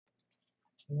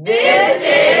This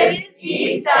is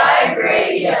Eastside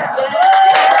Radio.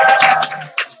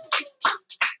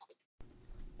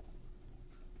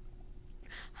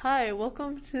 Hi,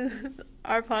 welcome to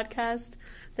our podcast,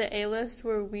 The A-List,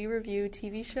 where we review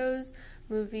TV shows,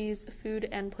 movies, food,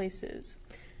 and places.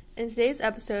 In today's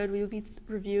episode, we will be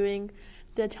reviewing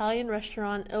the Italian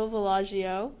restaurant Il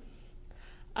Villaggio.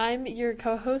 I'm your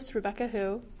co-host, Rebecca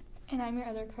Hu. And I'm your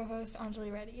other co-host,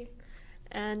 Anjali Reddy.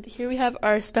 And here we have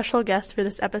our special guest for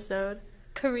this episode,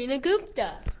 Karina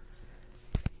Gupta.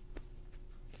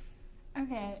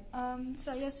 Okay,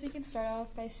 so I guess we can start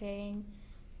off by saying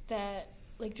that,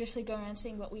 just going around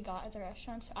saying what we got at the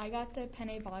restaurant. So I got the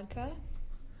penne vodka.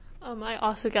 I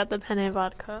also got the penne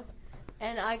vodka.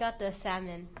 And I got the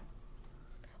salmon.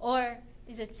 Or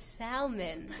is it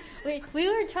salmon? Wait, we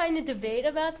were trying to debate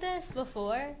about this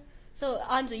before. So,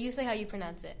 Anjali, you say how you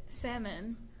pronounce it.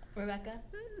 Salmon. Rebecca?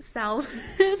 Salmon.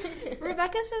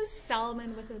 Rebecca says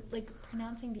salmon with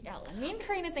pronouncing the L. And me and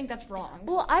Karina think that's wrong.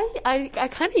 Well, I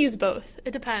kind of use both.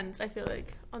 It depends, I feel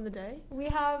like, on the day. We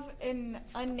have an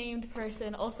unnamed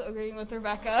person also agreeing with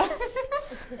Rebecca.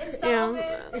 It's salmon.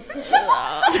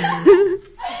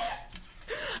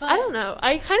 I don't know.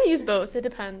 I kind of use both. It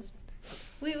depends.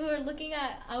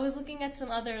 I was looking at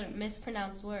some other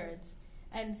mispronounced words.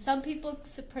 And some people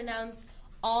pronounce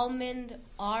almond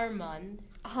Armand.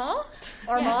 Huh?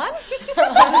 Armand?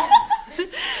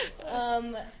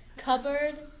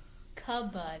 Cupboard,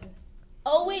 cupboard.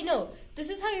 Oh, wait, no.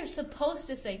 This is how you're supposed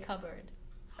to say cupboard.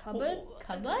 Cupboard?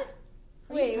 Cupboard?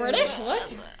 Wait, British?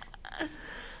 What?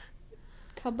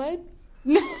 Cupboard?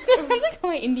 No, that sounds like how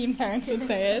my Indian parents would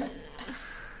say it.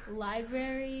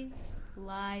 Library.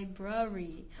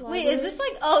 Library. Wait, is this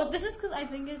this is because I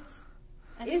think it's...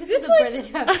 Is this a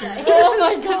British website? Oh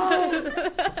my god!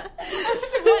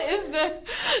 What is this?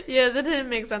 Yeah, that didn't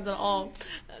make sense at all.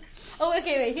 Oh,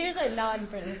 okay, wait. Here's a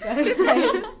non-British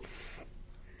website.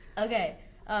 Okay.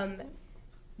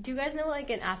 Do you guys know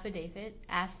an affidavit?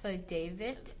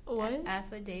 Affidavit? What?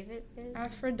 Affidavit is?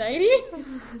 Aphrodite?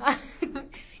 No,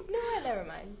 never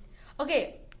mind.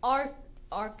 Okay,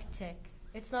 Arctic.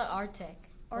 It's not Arctic.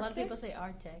 A lot of people say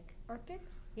Arctic. Arctic?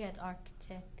 Yeah, it's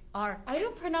Arctic. I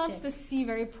don't pronounce the C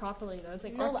very properly, though. It's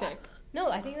Arctic. No,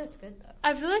 I think that's good, though.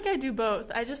 I feel like I do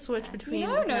both. I just switch between. You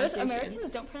know, I've noticed Americans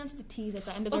don't pronounce the T's at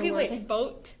the end of their words. Like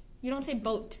boat. You don't say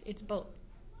boat. It's boat.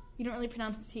 You don't really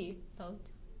pronounce the T. Boat.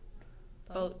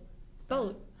 Boat.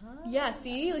 Oh. Yeah,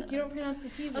 see? You don't pronounce the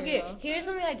T's very well. Here's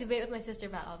something I debate with my sister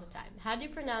about all the time. How do you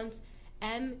pronounce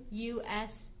Museum?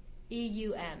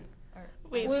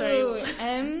 Wait, sorry.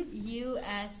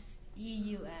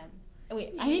 Museum.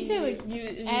 Wait, I need to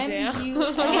museum.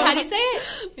 Okay, how do you say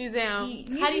it? Museum.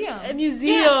 Museum.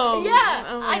 Museum. Yeah.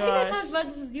 Oh I think I gosh. talked about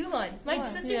this with you once. My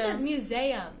sister says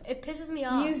museum. It pisses me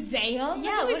off. Museum?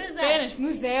 Yeah, what is Spanish? that?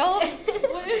 Museo?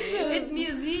 What is this? It's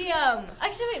museum.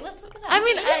 Actually, wait, let's look it up. I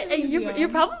mean, you're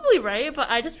probably right, but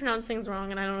I just pronounce things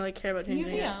wrong, and I don't really care about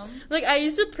changing Museum. it. I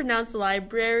used to pronounce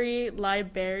library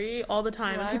all the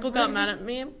time, and people got mad at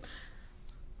me.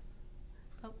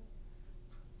 Oh.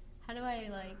 How do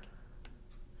I,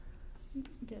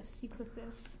 This. You click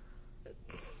this.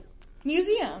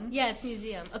 Museum. Yeah, it's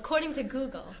museum, according to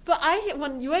Google. But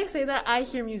when you say that, I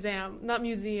hear museum, not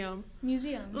museum.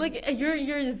 Museum. Your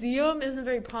museum isn't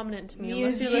very prominent to me.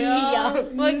 Museum.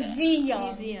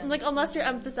 Museum. Unless you're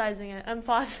emphasizing it.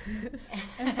 Emphasis.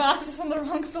 Emphasis on the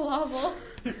wrong syllable.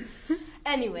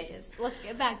 Anyways, let's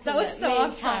get back to that was so main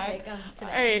off topic track. of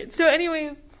today. Alright, so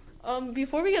anyways,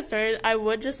 before we get started, I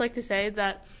would just like to say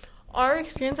that our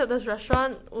experience at this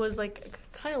restaurant was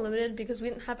kind of limited because we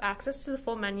didn't have access to the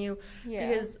full menu. Yeah.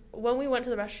 Because when we went to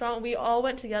the restaurant, we all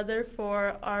went together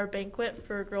for our banquet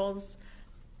for girls'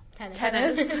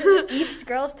 tennis. East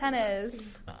Girls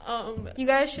Tennis. You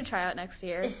guys should try out next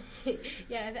year.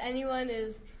 Yeah, if anyone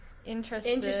is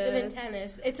interested in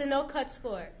tennis, it's a no-cut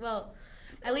sport. Well,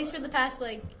 at least for the past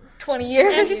 20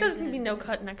 years. And she says it's going to be no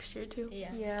cut next year too.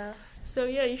 Yeah. So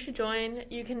yeah, you should join.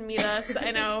 You can meet us.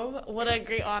 I know. What a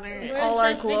great honor. We're all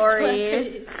our such big glory.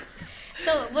 celebrities.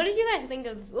 So, what did you guys think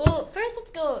of... Well, first let's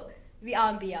go the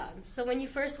ambiance. So, when you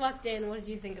first walked in, what did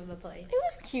you think of the place? It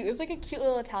was cute. It was a cute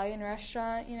little Italian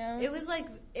restaurant, you know?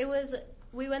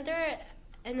 We went there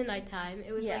in the nighttime.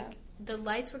 It was the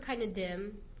lights were kind of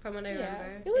dim, from what I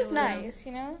remember. It was nice,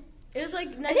 you know? It was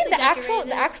nicely I think decorated.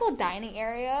 the actual dining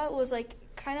area was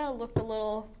kind of looked a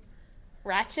little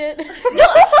ratchet. No,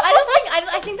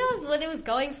 I think that was what it was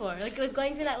going for. Like, it was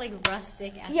going for that, like,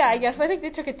 rustic aspect. Yeah, I guess, but I think they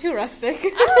took it too rustic.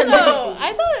 No,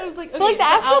 I thought it was like, okay, But, like, the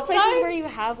actual outside, places where you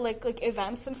have, like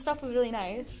events and stuff was really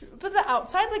nice. But the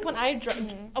outside, like when I've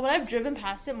driven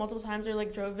past it multiple times or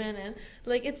like drove in, and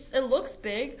like it looks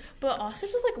big, but also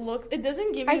just like it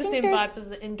doesn't give you the same vibes as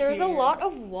the interior. There's a lot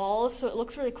of walls, so it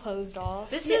looks really closed off.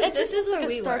 This is where like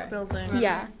we a stark were. building.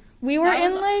 Yeah. We were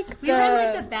in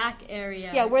the back area.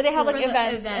 Yeah, where they have like For the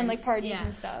events and like parties yeah.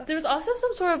 and stuff. There was also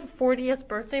some sort of 40th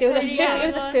birthday It was party. it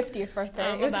was a 50th birthday.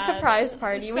 Oh, It was a bad. surprise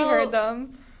party. We So- heard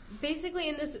them. Basically,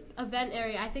 in this event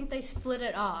area, I think they split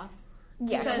it off.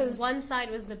 Yeah, Because one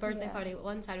side was the birthday yeah. party,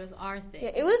 one side was our thing.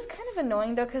 Yeah, it was kind of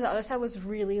annoying though because the other side was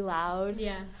really loud.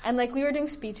 Yeah. And like we were doing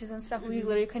speeches and stuff, we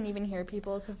literally couldn't even hear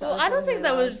people because. Well, I don't think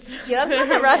that was. Yeah, that's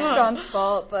not the restaurant's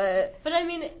fault, but But I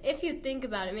mean, if you think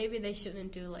about it, maybe they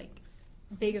shouldn't do like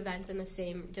big events in the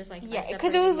same, just like yeah,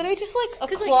 because it was literally just like a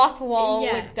 'Cause, like, cloth wall.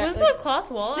 yeah. Like, Was like, it a cloth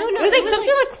wall? No, it no, was like it was some like-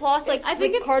 sort of cloth, like I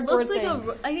think like it cardboard looks like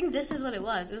thing. I think this is what it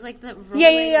was. It was like the rolling,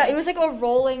 Yeah. It was like a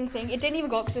rolling thing. It didn't even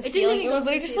go up to the It didn't ceiling. even It go was up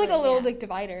to literally the just like a ceiling, little yeah. like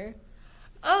divider.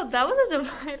 Oh, that was a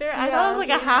divider. I Yeah. thought it was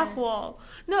like a Yeah. half wall.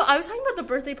 No, I was talking about the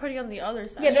birthday party on the other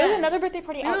side. Yeah, there was Yeah. another birthday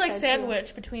party We were outside like too.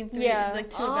 sandwiched between three, Yeah.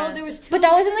 like two Oh, events. there was two. But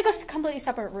that was in like a completely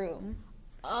separate room.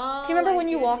 Oh, Do you remember I when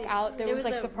see, you I walk see. out, there was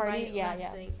like a the party? right, Yeah, left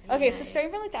yeah. thing. Okay, so Yeah.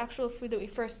 starting from like the actual food that we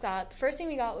first got, the first thing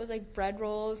we got was like bread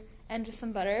rolls and just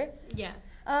some butter. Yeah.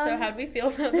 So how'd we feel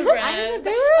about the bread? They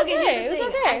were Okay, okay. here's It the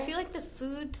was thing. okay. I feel like the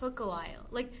food took a while.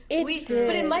 Like It did.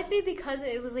 but it might be because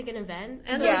it was like an event.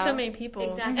 And so, there were Yeah. so many people.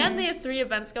 Exactly. And they had 3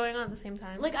 events going on at the same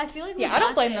time. like I feel like we Yeah, I don't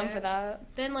got blame there, them for that.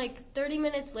 Then like 30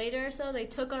 minutes later or so, they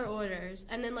took our orders,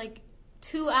 and then like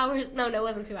 2 hours. No, it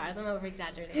wasn't 2 hours. I'm over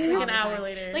exaggerating. Like an hour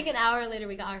later. Like an hour later,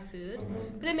 we got our food.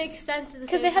 But it makes sense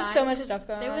Because they had so much stuff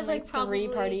going There on. was like three probably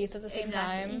parties at the same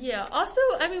exactly. time. Yeah. Also,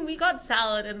 I mean, we got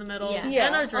salad in the middle. Yeah. Yeah.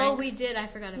 And our drinks. Oh, we did. I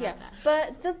forgot about Yeah, that.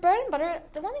 but the bread and butter,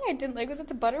 the one thing I didn't like was that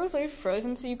the butter was like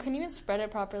frozen, so you couldn't even spread it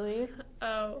properly.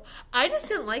 Oh. I just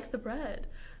didn't like the bread.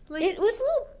 Like, It was a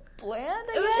little bland.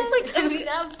 it was just like, it was, We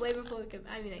have flavorful.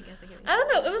 I mean, I guess I can. I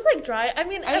don't know, it was like dry. I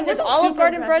mean, I mean, it there's wasn't Olive super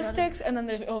Garden impressive. breadsticks, and then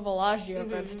there's Il Villaggio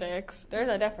breadsticks. There's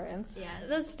a difference. Yeah.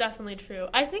 That's definitely true.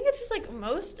 I think it's just like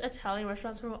most Italian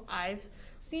restaurants from what I've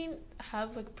seen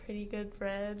have like pretty good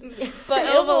bread. But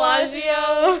Il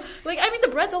Villaggio, like I mean, the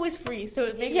bread's always free, so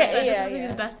it makes sense. It's really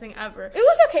the best thing ever. It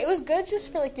was okay. It was good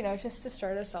just for like, you know, just to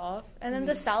start us off. And then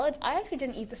the salads, I actually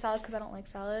didn't eat the salad because I don't like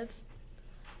salads.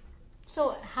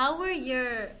 So, how were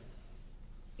your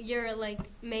like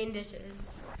main dishes?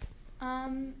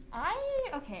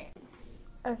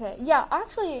 Okay, yeah,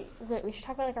 actually, wait, we should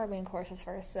talk about like our main courses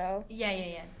first, though.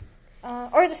 Yeah.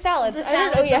 Or the salads. The I don't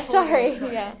know. salad Yeah, before sorry.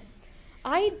 the Yeah. course.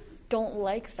 I don't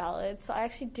like salads, so I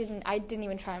actually didn't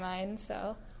even try mine,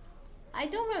 so. I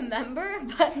don't remember,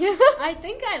 but I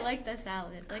think I like the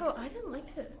salad. Like, Oh, I didn't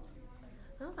like it.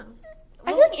 I don't know.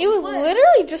 I feel like it was what?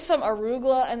 literally just some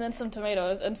arugula and then some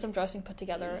tomatoes and some dressing put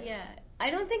together. yeah,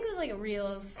 I don't think it was like a real.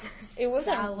 It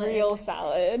wasn't salad. real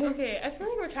salad. Okay, I feel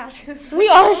like we're trashing this. We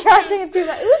are trashing it too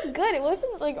much. It was good. It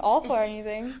wasn't like awful or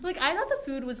anything. Like I thought the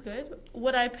food was good.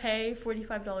 Would I pay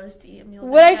 $45 to eat a meal?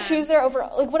 Would I there? choose there over,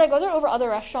 like, would I go there over other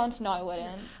restaurants? No, I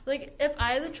wouldn't. Like if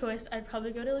I had the choice, I'd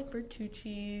probably go to like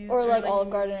Bertucci's Or like Olive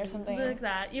Garden or something. like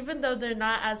that. Even though they're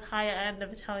not as high end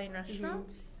of Italian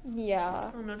restaurants. Yeah.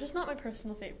 I don't know, just not my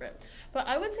personal favorite. But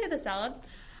I would say the salad.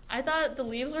 I thought the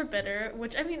leaves were bitter,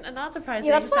 which I mean, not surprising.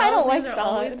 Yeah, that's why I don't leaves like are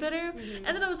always salad. bitter,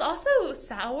 and then it was also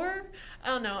sour. I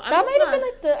don't know. That might have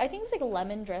been like I think it was like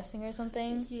lemon dressing or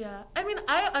something. Yeah, I mean,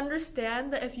 I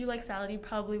understand that if you like salad, you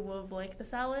probably will like the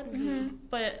salad,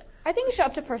 but I think it should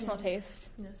up to personal taste.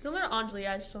 yeah, similar to Anjali,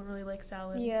 I just don't really like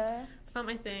salad. Yeah. It's not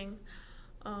my thing.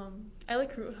 I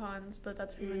like croutons, but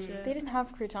that's pretty much it. They didn't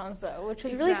have croutons though, which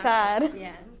was really Exactly. sad.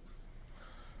 Yeah.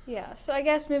 Yeah, so I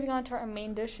guess moving on to our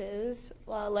main dishes.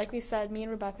 Like we said, me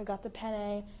and Rebecca got the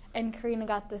penne, and Karina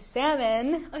got the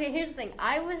salmon. Okay, here's the thing.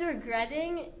 I was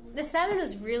regretting the salmon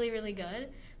was really, really good,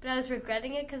 but I was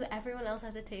regretting it because everyone else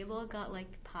at the table got like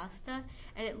pasta,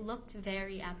 and it looked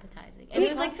very appetizing. And It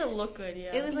was like to look good,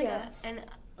 yeah. it was like Yeah. an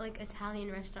like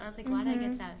Italian restaurant. I was like, why did I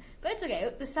get salmon? But it's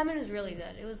okay. The salmon was really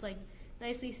good. It was like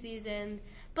nicely seasoned,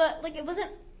 but like it wasn't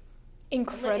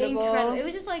Incredible. It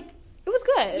was just like It was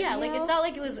good. yeah, you like know? it's not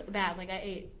like it was bad. Like I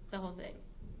ate the whole thing,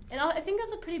 and I think it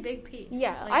was a pretty big piece.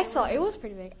 Yeah, Like, I saw it was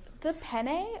pretty big. The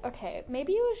penne, okay,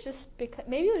 maybe it was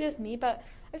just me, but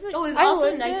I feel like Oh, it was I also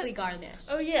lived nicely garnished.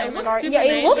 Oh yeah, it looked it super it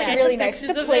nice. looked Like, I really took nice.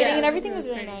 pictures The of plating it. and everything was It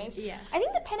really pretty. nice. Yeah. I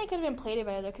think the penne could have been plated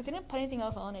better though, because they didn't put anything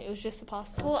else on it. It was just the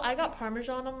pasta. Well, I got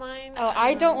Parmesan on mine. Oh,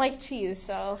 I don't like cheese,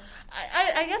 so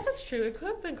I guess that's true. It could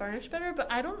have been garnished better,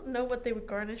 but I don't know what they would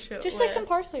garnish it just with. like some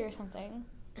parsley or something,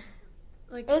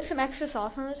 Like, or like some extra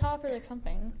sauce on the top, or like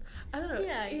something. I don't know.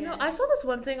 Yeah, you know, yeah. I saw this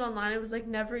one thing online. It was like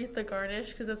never eat the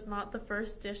garnish because it's not the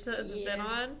first dish that it's been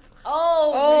on.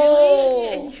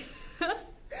 Oh, really?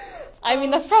 I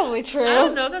mean that's probably true. I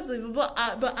don't know if that's believable,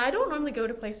 but I don't normally go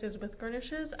to places with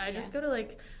garnishes. I just go to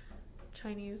like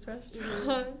Chinese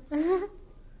restaurants.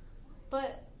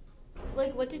 But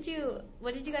like, what did you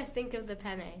guys think of the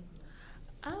penne?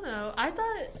 I don't know. I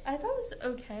thought it was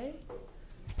okay.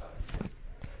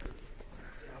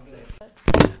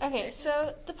 Okay,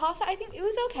 so the pasta, I think it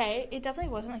was okay. It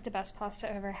definitely wasn't like the best pasta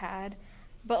I've ever had,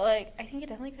 but like I think it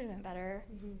definitely could have been better.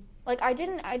 Like I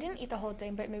didn't eat the whole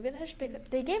thing, but maybe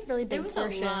they gave really big There was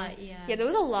portions. a lot, yeah. Yeah, there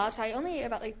was a lot, so I only ate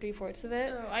about like 3/4 of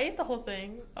it. No, I ate the whole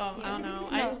thing. I don't know.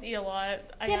 I No. just eat a lot.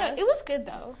 I Yeah, guess. no, it was good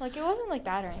though. Like it wasn't like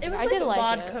bad or anything. It was I like did like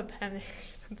vodka it. penne.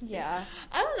 Or something. Yeah,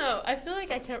 I don't know. I feel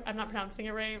like I'm not pronouncing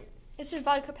it right. it's just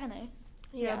vodka penne.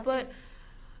 Yeah, but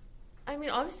I mean,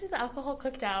 obviously the alcohol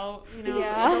clicked out. You know,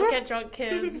 Yeah. don't get drunk,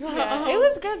 kids. Yeah, it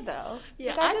was good though.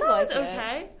 Yeah, Like, I did thought it was like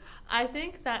okay. I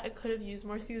think that it could have used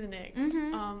more seasoning.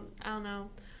 Mhm. I don't know.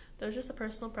 That was just a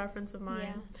personal preference of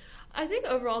mine. Yeah. I think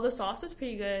overall the sauce was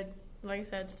pretty good. Like I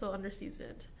said, still under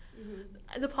seasoned.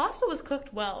 The pasta was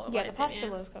cooked well. in Yeah, my the pasta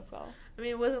opinion. was cooked well. I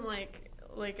mean, it wasn't like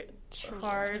Chewy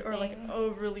hard or like anything.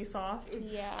 overly soft.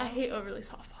 Yeah, I hate overly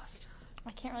soft pasta.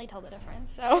 I can't really tell the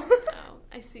difference. So Oh,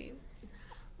 I see.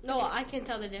 No, I can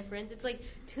tell the difference. It's like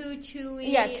too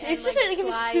chewy. Yeah, and, it's just like, like it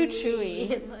was too slimy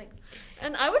chewy. and, like,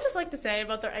 And I would just like to say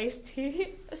about their iced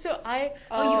tea. So oh,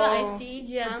 you got iced tea?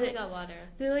 Yeah, I only they- got water.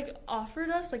 they like offered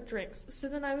us like drinks. So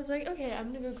then I was like, okay,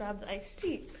 I'm gonna go grab the iced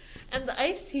tea. And the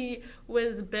iced tea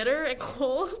was bitter and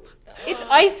cold. It's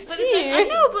iced But tea. it's I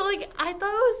know, but like I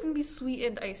thought it was gonna be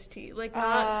sweetened iced tea, like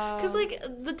not because Oh. like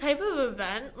the type of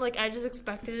event, like I just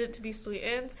expected it to be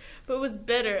sweetened, but it was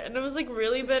bitter, and it was like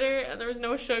really bitter, and there was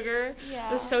no sugar. Yeah.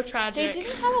 It was so They tragic.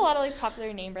 didn't have a lot of like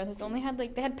popular name brands. They only had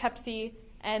they had Pepsi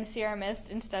and Sierra Mist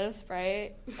instead of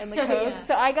Sprite and like Coke. Yeah.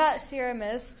 So I got Sierra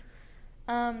Mist.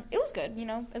 It was good, you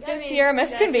know, as I good as mean, Sierra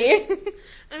Mist can be.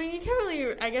 I mean, you can't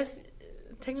really. I guess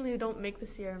technically they don't make the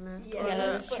Sierra Mist. or Yeah,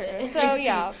 the- that's true. Iced So tea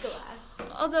yeah,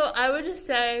 glass. Although I would just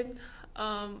say,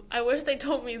 I wish they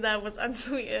told me that was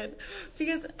unsweetened,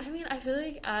 because I mean I feel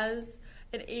like as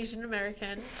an Asian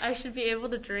American, I should be able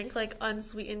to drink like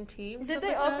unsweetened tea. and Did stuff they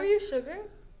like offer that. you sugar?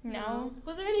 no,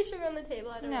 Was there any sugar on the table?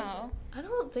 I don't remember. no, I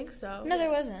don't think so. no, there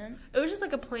wasn't. It was just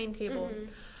like a plain table. Mhm.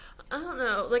 I don't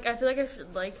know. Like I feel like I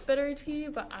should like bitter tea,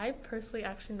 but I personally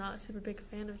actually not a super big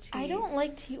fan of tea. I don't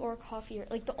like tea or coffee.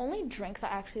 Like the only drinks I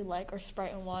actually like are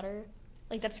Sprite and water.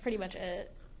 Like that's pretty much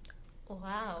it.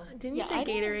 Wow. Didn't you Yeah, say I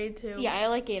don't- Gatorade too? Yeah, I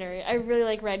like Gatorade. I really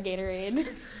like red Gatorade.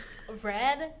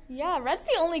 Red? Yeah, red's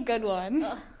the only good one.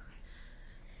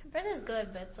 Red is good,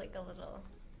 but it's like a little.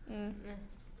 Mm.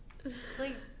 It's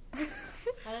like.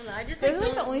 I don't know. I just Those like, are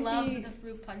the don't only love three- the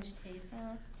fruit punch taste.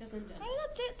 Just in I general.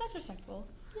 mean, that's respectable.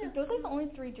 Like, those are like the only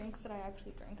 3 drinks that I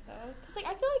actually drink though. Cause like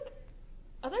I feel like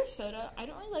other soda, I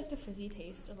don't really like the fizzy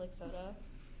taste of like soda,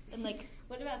 and like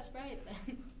What about Sprite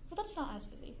then? well that's not as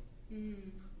fizzy.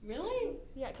 Really?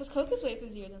 Yeah, cause Coke is way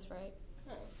fizzier than Sprite.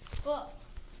 Oh. Well,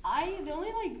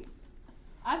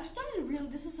 I've started really.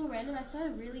 This is so random. I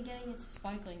started really getting into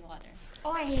sparkling water.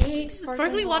 Oh, I hate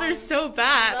Sparkling water is so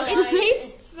bad. Oh, It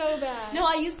tastes so bad. No,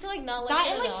 I used to like not like that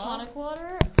it and at like all. tonic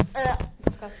water.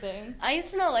 Disgusting. I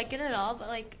used to not like it at all, but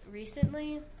like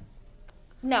recently,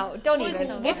 No, don't Well, even. it's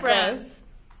so It's bad. gross.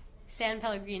 San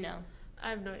Pellegrino. I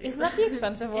have no idea. Isn't that the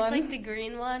expensive one? It's like the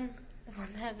green one, the one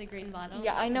that has a green bottle.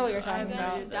 yeah, I know what you're talking I've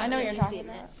about. never I know what you're talking seen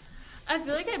about. I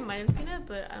feel like I might have seen it,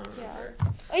 but I don't remember.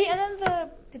 Oh yeah, and then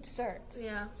the desserts.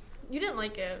 Yeah. You didn't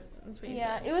like it. That's what you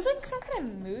Yeah, said. it was like some kind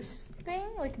of mousse thing,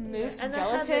 like mousse And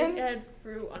gelatin. then it had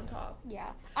fruit on top. Yeah,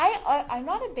 I'm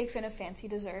not a big fan of fancy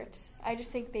desserts. I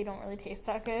just think they don't really taste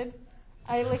that good.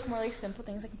 I like more like simple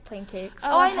things like plain cakes.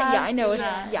 Oh, I I know. have Yeah, I know. seen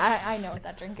that. I know what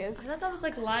that drink is. I thought that was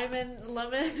like lemon.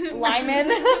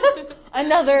 Lyman.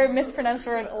 Another mispronounced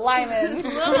word. Lyman.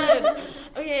 Lemon.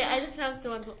 Okay, I just pronounced it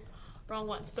wrong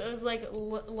once, but it was like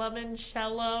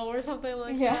limoncello or something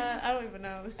like Yeah. that. I don't even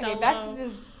know. Okay, Stello. back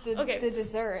to Okay. the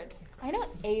desserts. I know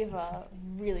Ava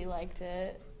really liked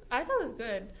it. I thought it was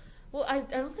good. Well, I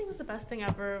don't think it was the best thing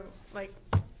ever. Like,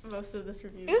 most of this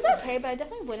review. It was okay, but I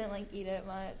definitely wouldn't like eat it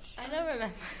much. I don't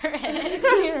remember I it.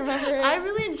 don't remember it. I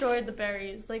really enjoyed the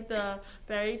berries. Like, the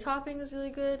berry topping was really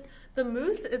good. The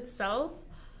mousse itself,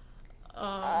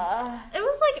 it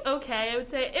was, like, okay. I would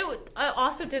say I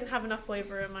also didn't have enough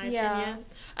flavor, in my opinion.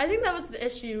 I think that was the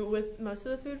issue with most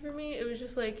of the food for me. It was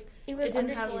just, like, It was didn't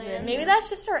have underseasoned. it. Maybe that's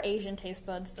just our Asian taste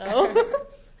buds, though.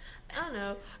 I don't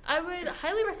know. I would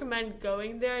highly recommend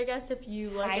going there, I guess, if you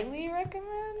like Highly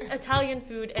recommend. Italian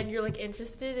food and you're, like,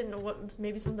 interested in what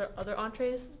maybe some of their other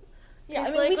entrees. Yeah, I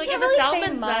taste mean, we like can't if the really say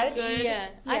salmon's that much. good, Yeah,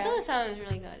 I Yeah. thought the salmon was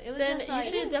really good. It was then just you like,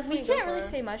 should definitely We go can't really for.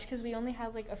 say much because we only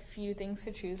have like a few things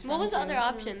to choose from. what was the too. other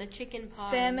option? The chicken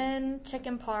parm. Salmon,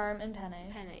 chicken parm, and penne.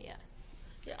 Penne, yeah.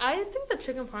 Yeah, I think the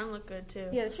chicken parm looked good too.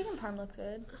 Yeah, the chicken parm looked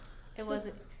good. It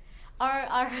wasn't.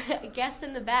 Our guest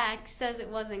in the back says it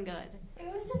wasn't good. It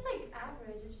was just like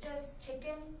average. It's just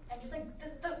chicken and just like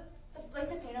the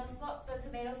tomato sauce. The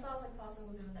tomato sauce like pasta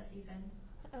wasn't even that seasoned.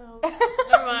 Oh,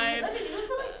 never mind. Like it was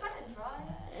like kind of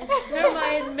dry. Never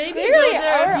mind. Maybe Clearly, go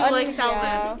there if you our like salmon.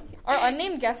 yeah. Our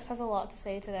unnamed guest has a lot to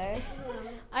say today.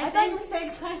 I thought you think were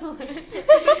saying silent.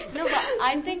 no, but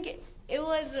I think it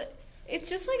was. It's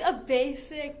just like a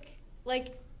basic,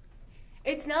 like.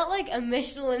 It's not like a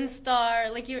Michelin star.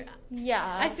 Like you're.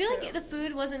 Yeah, I feel like the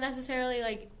food wasn't necessarily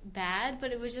like bad,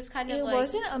 but it was just kind of it like.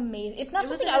 wasn't amazing. It's not It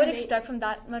something wasn't I would ama- expect from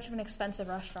that much of an expensive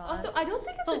restaurant. Also, I don't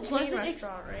think But it's a chain wasn't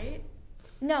restaurant, right?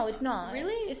 no, it's not.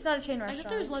 Really? It's not a chain I restaurant. thought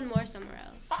there was one more somewhere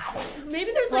else.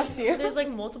 Maybe there's Bless you. there's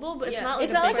multiple, but it's Yeah. not like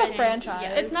It's a not big like a chain. franchise.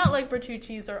 Yeah, it's not like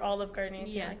Bertucci's or Olive Garden,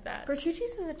 anything Yeah. like that.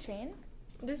 Bertucci's is a chain.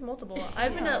 There's multiple.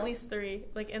 I've been to at least 3,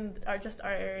 like in just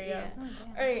our area. Yeah. Oh, damn.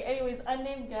 All right. Anyways,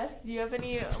 unnamed guest. Do you have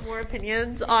any more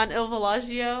opinions on Il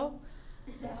Villaggio?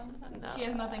 No. She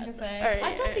has nothing to say. All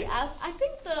right. I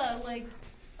think the like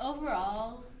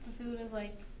overall the food was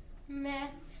like meh,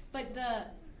 but the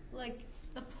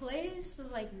place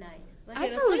was like nice. Like I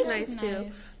the thought it was place nice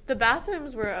too. The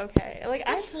bathrooms were okay. Like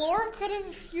The floor could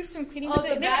have used some cleaning. Oh,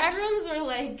 but the they were act- bathrooms were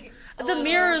like a the little-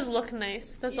 mirrors look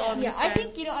nice. That's all I'm Yeah,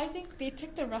 saying. I think they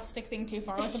took the rustic thing too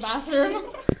far with the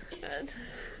bathroom.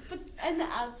 But and the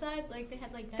outside, like they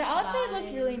had like The nice outside looked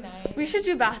vibes. really nice. We should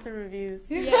do bathroom reviews.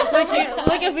 Yeah.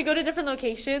 Like if we go to different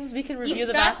locations, we can review East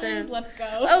the bathrooms, bathrooms. let's go.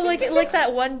 Oh, like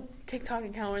that one TikTok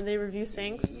account where they review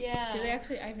sinks. Yeah. Do they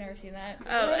actually? I've never seen that.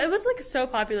 Oh, it was like so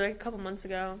popular like a couple months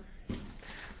ago.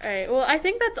 All right. Well, I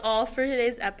think that's all for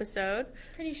today's episode. It's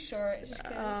pretty short. Just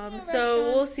 'cause,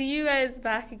 So we'll see you guys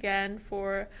back again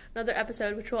for another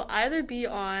episode, which will either be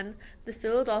on the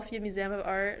Philadelphia Museum of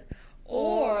Art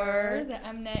or the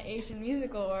Mnet Asian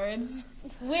Music Awards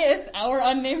with our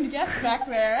unnamed guest back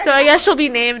there. So I guess she'll be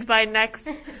named by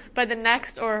the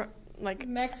next or like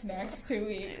next 2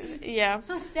 weeks. yeah.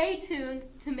 So stay tuned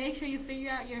to make sure you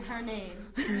figure out her name.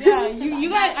 Yeah,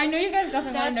 you guys. I know you guys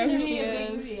definitely want That's to know gonna who be she a big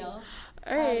is. reveal.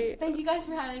 All right. Thank you guys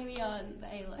for having me on the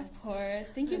A-List. Of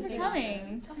course. Thank you for Big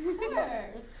coming. Of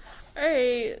course. All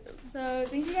right. So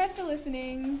thank you guys for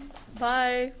listening.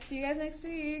 Bye. See you guys next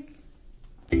week.